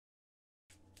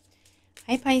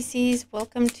Hi Pisces,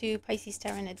 welcome to Pisces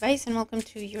Tarot and Advice and welcome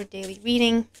to your daily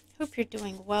reading. Hope you're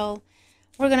doing well.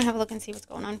 We're going to have a look and see what's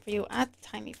going on for you at the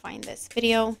time you find this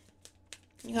video.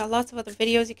 You got lots of other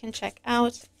videos you can check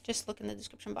out. Just look in the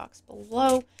description box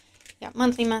below. You got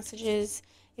monthly messages.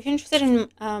 If you're interested in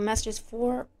messages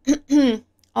for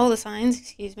all the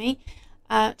signs,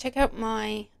 check out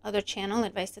my other channel,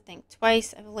 Advice to Think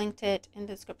Twice. I've linked it in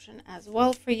the description as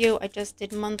well for you. I just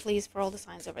did monthlies for all the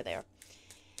signs over there.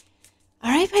 All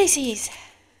right, Pisces,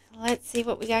 let's see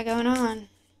what we got going on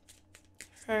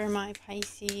for my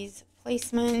Pisces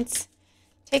placements.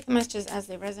 Take the messages as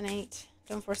they resonate.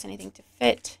 Don't force anything to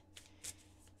fit.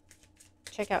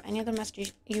 Check out any other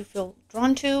messages you feel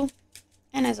drawn to.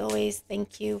 And as always,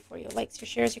 thank you for your likes, your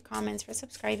shares, your comments, for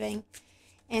subscribing.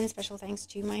 And special thanks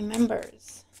to my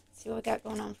members. Let's see what we got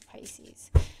going on for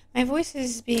Pisces. My voice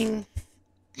is being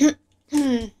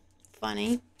funny,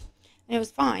 and it was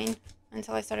fine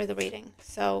until I started the reading.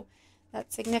 So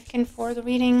that's significant for the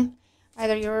reading.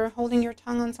 Either you're holding your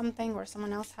tongue on something or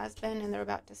someone else has been and they're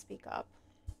about to speak up.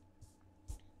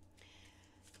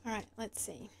 All right, let's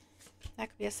see. That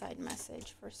could be a side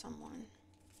message for someone.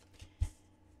 Okay.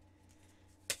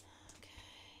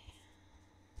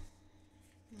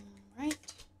 All right.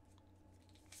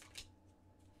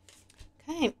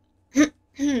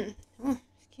 Okay. Oh,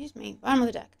 excuse me. Bottom of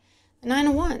the deck. The Nine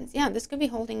of Wands. Yeah, this could be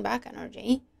holding back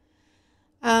energy.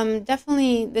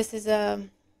 Definitely this is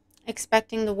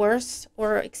expecting the worst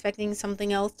or expecting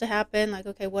something else to happen. Like,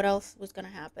 okay, what else was going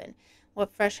to happen?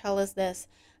 What fresh hell is this?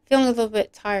 Feeling a little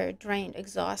bit tired, drained,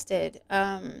 exhausted,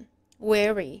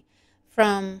 weary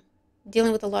from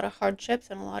dealing with a lot of hardships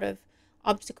and a lot of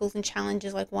obstacles and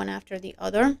challenges, like one after the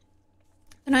other.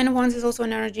 The Nine of Wands is also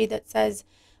an energy that says,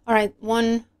 all right,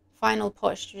 one final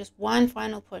push, just one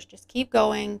final push. Just keep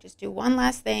going. Just do one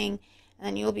last thing, and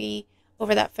then you'll be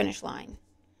over that finish line.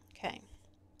 Okay.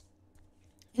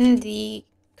 In the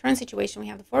current situation, we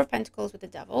have the Four of Pentacles with the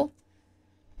Devil.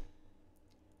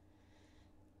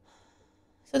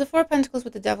 So the Four of Pentacles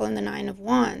with the Devil and the Nine of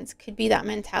Wands could be that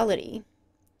mentality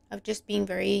of just being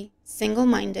very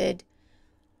single-minded.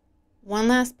 One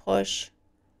last push.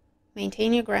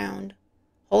 Maintain your ground.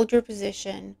 Hold your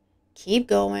position. Keep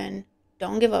going.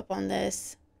 Don't give up on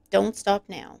this. Don't stop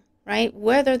now, right?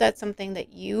 Whether that's something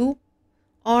that you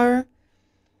are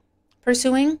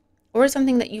pursuing or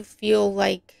something that you feel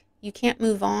like you can't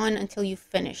move on until you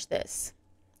finish this,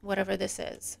 whatever this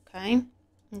is. Okay,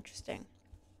 interesting.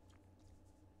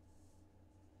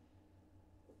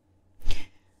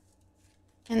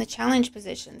 And the challenge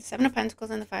position, the Seven of Pentacles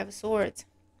and the Five of Swords.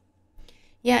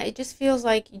 Yeah, it just feels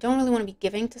like you don't really want to be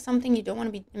giving to something. You don't want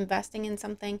to be investing in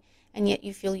something, and yet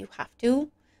you feel you have to.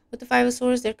 With the Five of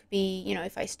Swords, there could be,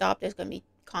 if I stop, there's going to be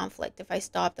conflict. If I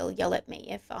stop, they'll yell at me.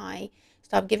 If I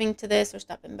stop giving to this or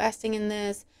stop investing in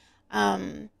this,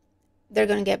 they're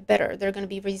going to get bitter. They're going to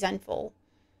be resentful,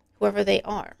 whoever they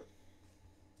are.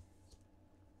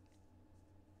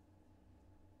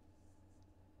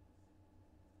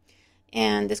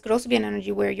 And this could also be an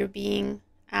energy where you're being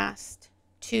asked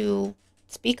to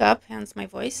speak up, hence my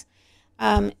voice,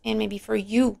 and maybe for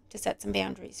you to set some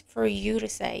boundaries, for you to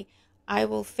say, I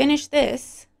will finish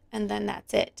this, and then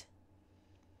that's it.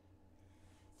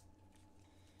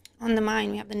 On the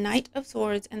mind, we have the Knight of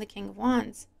Swords and the King of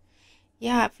Wands.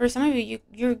 Yeah, for some of you,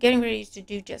 you're getting ready to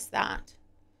do just that.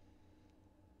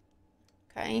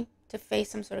 Okay, to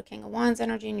face some sort of King of Wands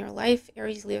energy in your life,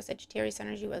 Aries, Leo, Sagittarius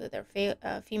energy, whether they're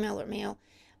female or male,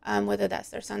 whether that's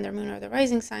their sun, their moon, or their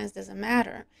rising signs, doesn't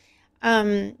matter.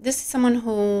 This is someone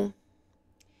who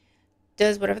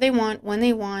does whatever they want, when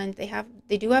they want.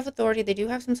 They do have authority, they do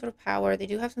have some sort of power, they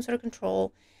do have some sort of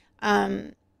control,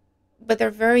 but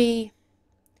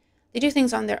they do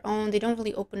things on their own. They don't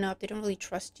really open up. They don't really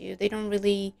trust you. They don't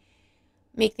really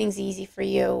make things easy for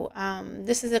you.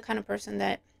 This is the kind of person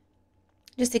that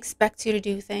just expects you to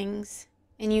do things,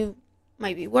 and you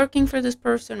might be working for this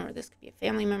person, or this could be a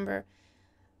family member,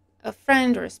 a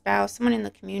friend, or a spouse, someone in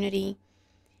the community.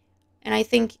 And I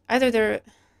think either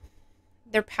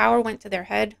their power went to their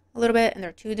head a little bit, and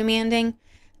they're too demanding.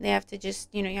 They have to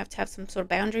just, you have to have some sort of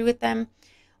boundary with them,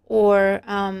 or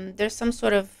there's some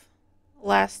sort of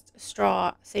last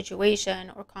straw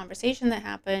situation or conversation that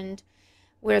happened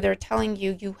where they're telling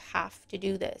you, you have to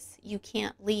do this. You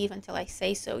can't leave until I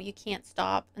say so. You can't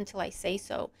stop until I say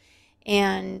so.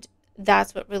 And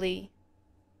that's what really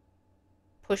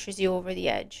pushes you over the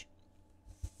edge.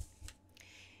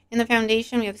 In the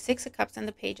foundation, we have the Six of Cups and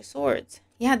the Page of Swords.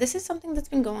 Yeah, this is something that's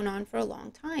been going on for a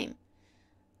long time.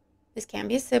 This can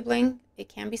be a sibling. It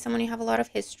can be someone you have a lot of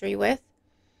history with.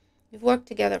 You've worked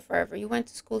together forever. You went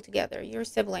to school together. You're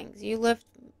siblings. You lived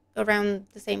around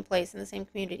the same place in the same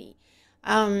community.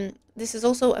 This is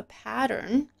also a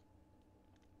pattern,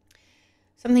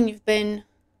 something you've been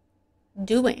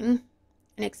doing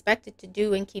and expected to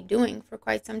do and keep doing for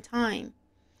quite some time.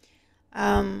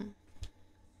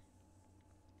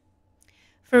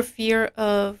 For fear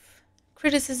of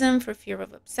criticism, for fear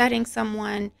of upsetting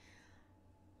someone.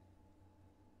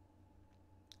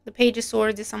 The Page of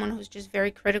Swords is someone who's just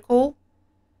very critical,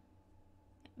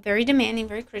 very demanding,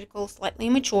 very critical, slightly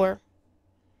immature.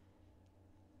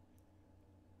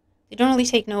 They don't really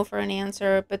take no for an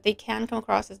answer, but they can come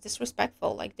across as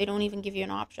disrespectful, like they don't even give you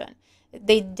an option.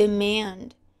 They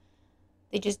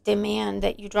just demand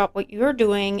that you drop what you're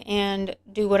doing and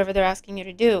do whatever they're asking you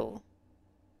to do.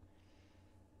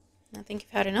 I think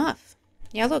you've had enough.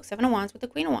 Yeah, look, 7 of Wands with the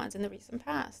Queen of Wands in the recent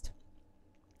past.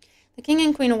 The King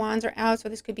and Queen of Wands are out, so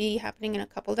this could be happening in a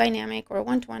couple dynamic or a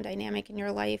one-to-one dynamic in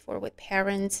your life, or with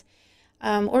parents,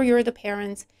 or you're the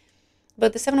parents.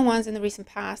 But the 7 of Wands in the recent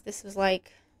past, this was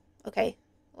like, okay,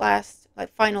 last,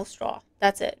 like, final straw.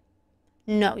 That's it.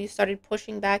 No, you started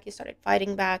pushing back, you started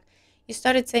fighting back, you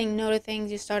started saying no to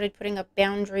things, you started putting up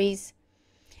boundaries.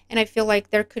 And I feel like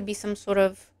there could be some sort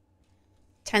of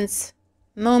tense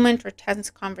moment or tense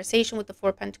conversation with the 4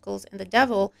 of Pentacles and the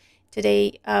Devil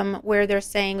today, where they're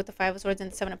saying with the 5 of Swords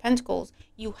and the 7 of Pentacles,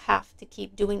 you have to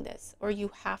keep doing this, or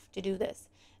you have to do this.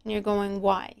 And you're going,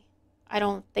 why? I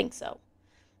don't think so,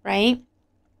 right?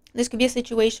 This could be a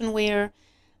situation where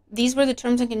these were the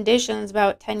terms and conditions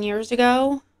about 10 years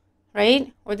ago,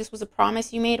 right? Or this was a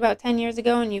promise you made about 10 years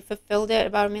ago and you fulfilled it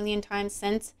about 1,000,000 times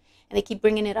since, and they keep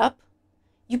bringing it up.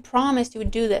 You promised you would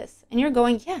do this, and you're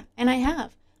going, yeah, and I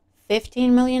have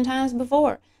 15 million times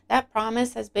before. That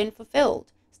promise has been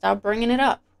fulfilled. Stop bringing it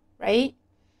up, right?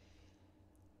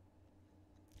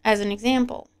 As an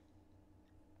example.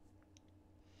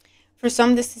 For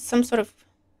some, this is some sort of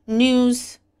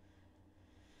news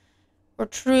or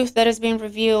truth that has been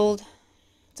revealed,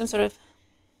 some sort of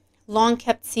long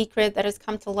kept secret that has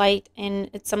come to light, and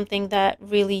it's something that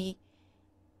really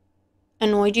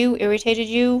annoyed you, irritated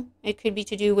you. It could be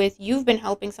to do with you've been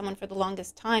helping someone for the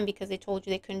longest time because they told you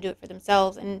they couldn't do it for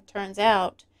themselves, and it turns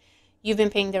out you've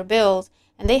been paying their bills,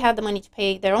 and they had the money to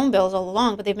pay their own bills all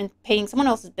along, but they've been paying someone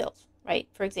else's bills, right?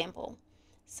 For example,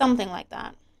 something like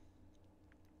that.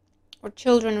 Or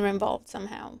children are involved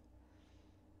somehow.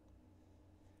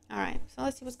 All right, so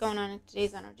let's see what's going on in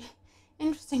today's energy.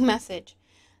 Interesting message.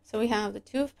 So we have the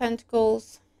 2 of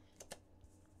Pentacles,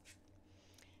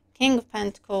 King of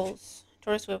Pentacles,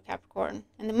 Taurus, Wheel, Capricorn,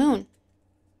 and the Moon.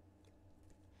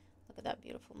 Look at that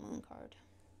beautiful Moon card.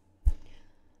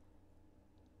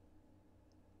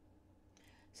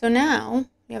 So now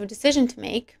you have a decision to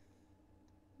make,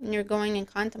 and you're going and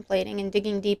contemplating and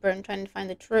digging deeper and trying to find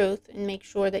the truth and make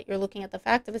sure that you're looking at the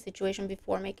fact of a situation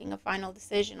before making a final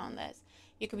decision on this.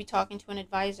 You could be talking to an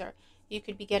advisor. You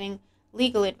could be getting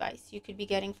legal advice. You could be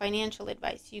getting financial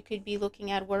advice. You could be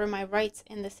looking at, what are my rights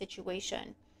in the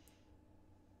situation?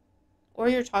 Or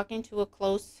you're talking to a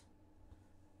close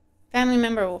family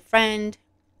member or friend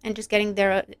and just getting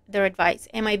their advice.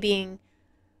 Am I being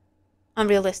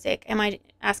unrealistic? Am I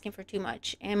asking for too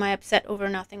much? Am I upset over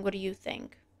nothing? What do you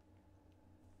think?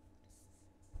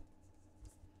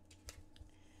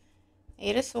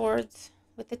 8 of Swords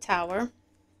with the Tower.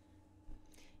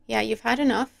 Yeah, you've had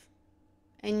enough,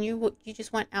 and you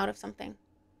just went out of something.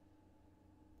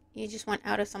 You just went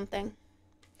out of something.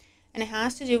 And it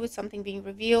has to do with something being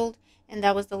revealed, and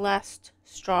that was the last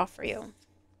straw for you.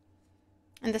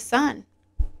 And the Sun.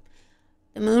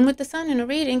 The Moon with the Sun in a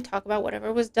reading, talk about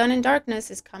whatever was done in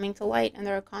darkness is coming to light, and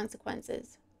there are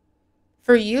consequences.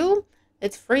 For you,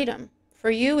 it's freedom. For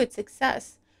you, it's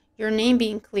success. Your name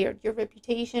being cleared, your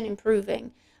reputation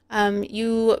improving,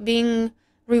 you being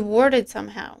rewarded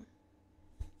somehow.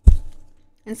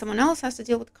 And someone else has to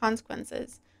deal with the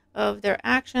consequences of their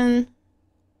action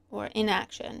or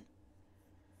inaction.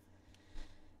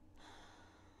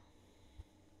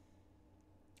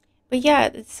 But yeah,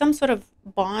 it's some sort of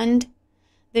bond.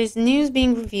 There's news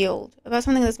being revealed about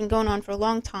something that's been going on for a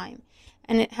long time.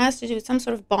 And it has to do with some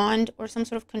sort of bond or some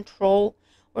sort of control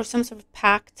or some sort of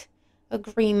pact,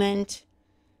 agreement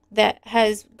that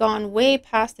has gone way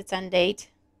past its end date.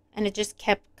 And it just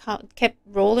kept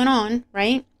rolling on,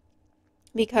 right?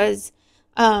 Because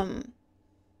you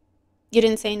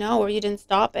didn't say no, or you didn't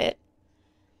stop it.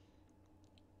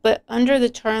 But under the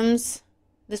terms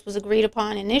this was agreed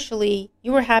upon initially,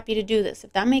 you were happy to do this,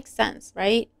 if that makes sense,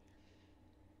 right?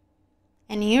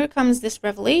 And here comes this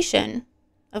revelation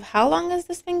of how long has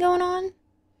this been going on?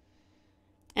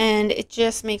 And it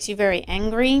just makes you very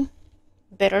angry,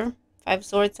 bitter. 5 of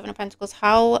Swords, 7 of Pentacles.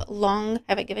 How long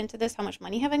have I given to this? How much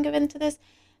money have I given to this?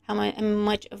 How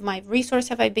much of my resource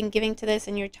have I been giving to this?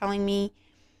 And you're telling me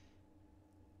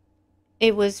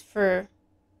it was for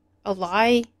a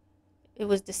lie, it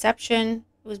was deception,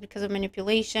 it was because of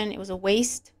manipulation, it was a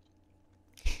waste.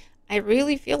 I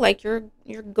really feel like you're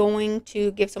going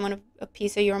to give someone a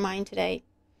piece of your mind today,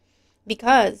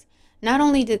 because not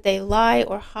only did they lie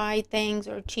or hide things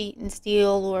or cheat and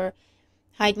steal or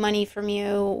hide money from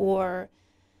you or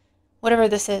whatever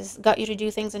this is, got you to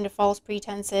do things under false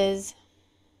pretenses,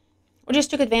 or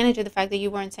just took advantage of the fact that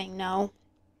you weren't saying no.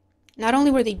 Not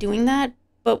only were they doing that,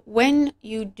 but when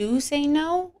you do say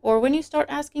no, or when you start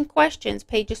asking questions,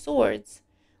 Page of Swords,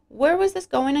 where was this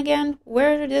going again?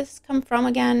 Where did this come from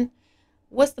again?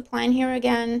 What's the plan here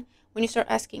again? When you start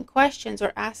asking questions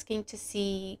or asking to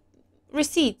see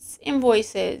receipts,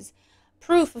 invoices,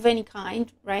 proof of any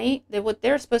kind, right? That what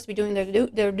they're supposed to be doing,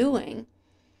 they're doing.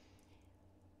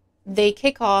 They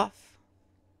kick off.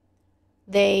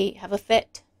 They have a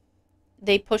fit.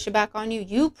 They push it back on you.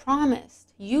 You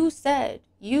promised. You said.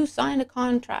 You signed a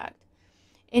contract.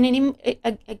 And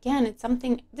again, it's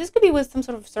something, this could be with some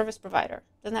sort of service provider.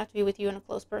 It doesn't have to be with you and a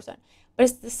close person. But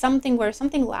it's something where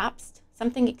something lapsed,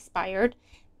 something expired.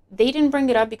 They didn't bring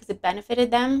it up because it benefited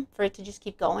them for it to just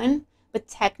keep going. But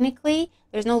technically,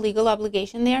 there's no legal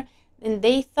obligation there. And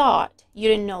they thought you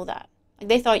didn't know that. Like,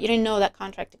 they thought you didn't know that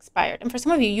contract expired. And for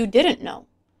some of you, you didn't know.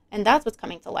 And that's what's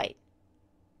coming to light.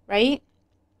 Right?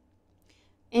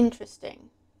 Interesting.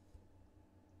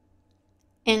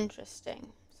 Interesting.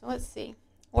 So let's see.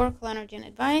 Oracle energy and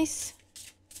advice.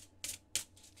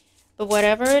 But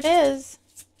whatever it is,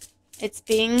 it's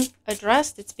being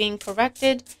addressed. It's being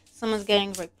corrected. Someone's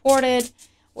getting reported,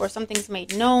 or something's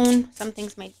made known,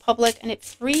 something's made public, and it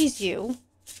frees you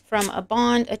from a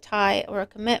bond, a tie, or a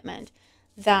commitment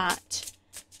that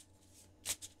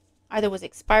either was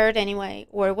expired anyway,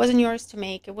 or it wasn't yours to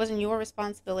make, it wasn't your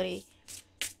responsibility,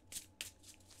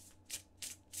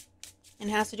 and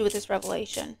it has to do with this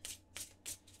revelation.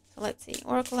 So let's see,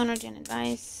 Oracle energy and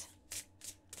advice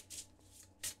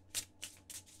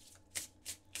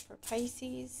for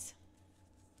Pisces.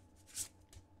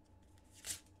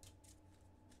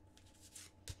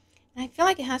 And I feel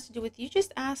like it has to do with, you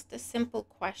just asked a simple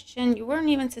question. You weren't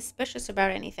even suspicious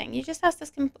about anything. You just asked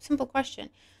a simple question.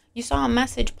 You saw a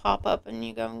message pop up and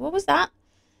you're going, what was that?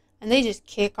 And they just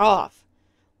kick off,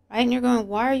 right? And you're going,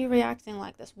 why are you reacting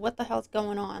like this? What the hell's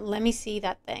going on? Let me see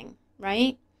that thing,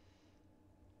 right?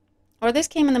 Or this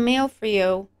came in the mail for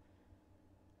you,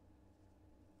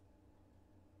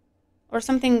 or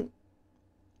something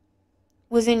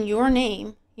was in your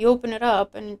name. You open it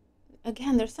up and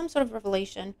again, there's some sort of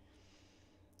revelation.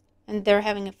 And they're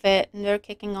having a fit, and they're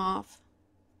kicking off.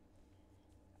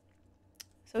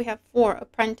 So we have 4,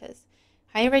 apprentice,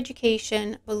 higher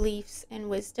education, beliefs, and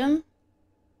wisdom.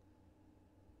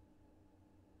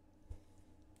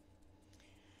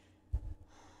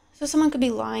 So someone could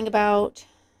be lying about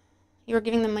you were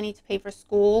giving them money to pay for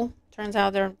school. Turns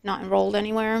out they're not enrolled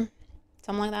anywhere.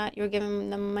 Something like that. You were giving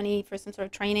them money for some sort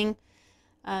of training,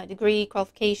 degree,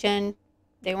 qualification.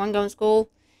 They weren't going to school.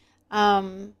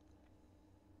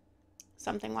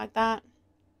 Something like that.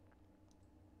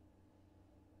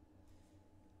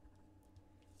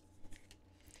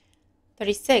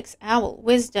 (36) Owl,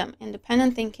 wisdom,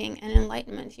 independent thinking, and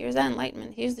enlightenment. Here's that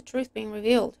enlightenment. Here's the truth being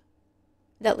revealed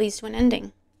that leads to an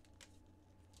ending.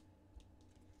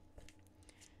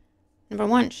 Number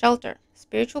 1, shelter,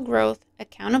 spiritual growth,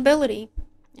 accountability,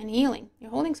 and healing. You're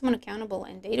holding someone accountable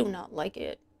and they do not like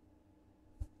it.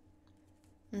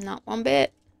 Not one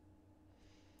bit.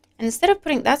 And instead of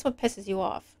putting, that's what pisses you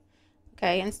off,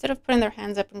 okay? Instead of putting their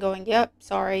hands up and going, yep,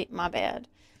 sorry, my bad,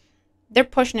 they're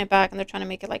pushing it back and they're trying to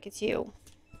make it like it's you.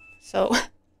 So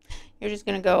you're just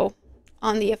going to go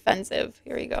on the offensive.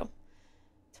 Here you go.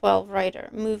 12, writer,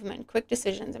 movement, quick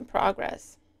decisions, and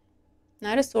progress.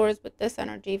 Knight of Swords with this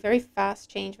energy, very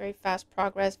fast change, very fast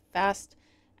progress, fast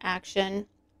action.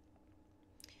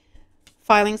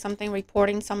 Filing something,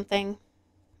 reporting something,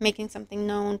 making something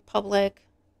known, public.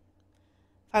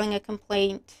 Filing a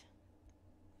complaint,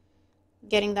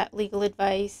 getting that legal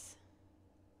advice,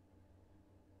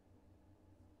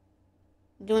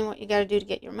 doing what you got to do to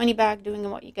get your money back, doing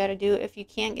what you got to do. If you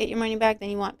can't get your money back, then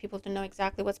you want people to know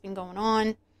exactly what's been going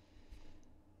on.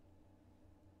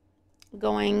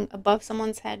 Going above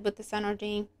someone's head with this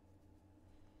energy,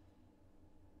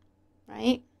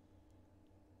 right?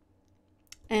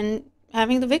 And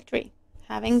having the victory.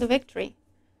 Absolutely.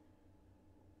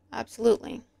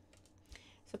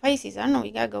 So Pisces, I don't know what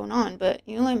you got going on, but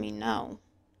you let me know.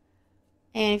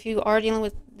 And if you are dealing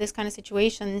with this kind of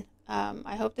situation,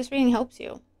 I hope this reading helps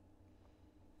you.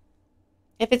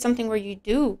 If it's something where you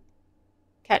do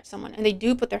catch someone and they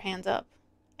do put their hands up,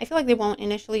 I feel like they won't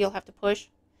initially. You'll have to push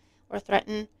or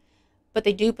threaten, but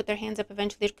they do put their hands up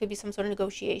eventually. There could be some sort of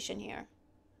negotiation here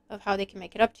of how they can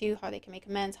make it up to you, how they can make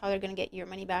amends, how they're going to get your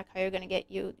money back, how you're going to get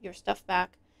your stuff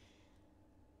back,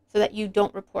 so that you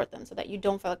don't report them, so that you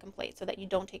don't file a complaint, so that you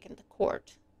don't take it to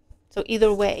court. So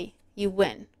either way, you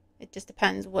win. It just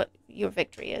depends what your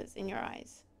victory is in your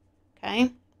eyes.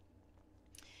 Okay?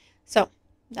 So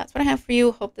that's what I have for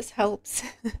you. Hope this helps.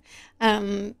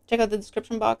 Check out the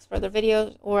description box for other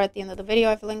videos, or at the end of the video,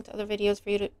 I've linked other videos for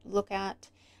you to look at.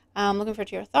 Looking forward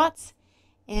to your thoughts,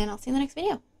 and I'll see you in the next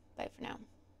video. Bye for now.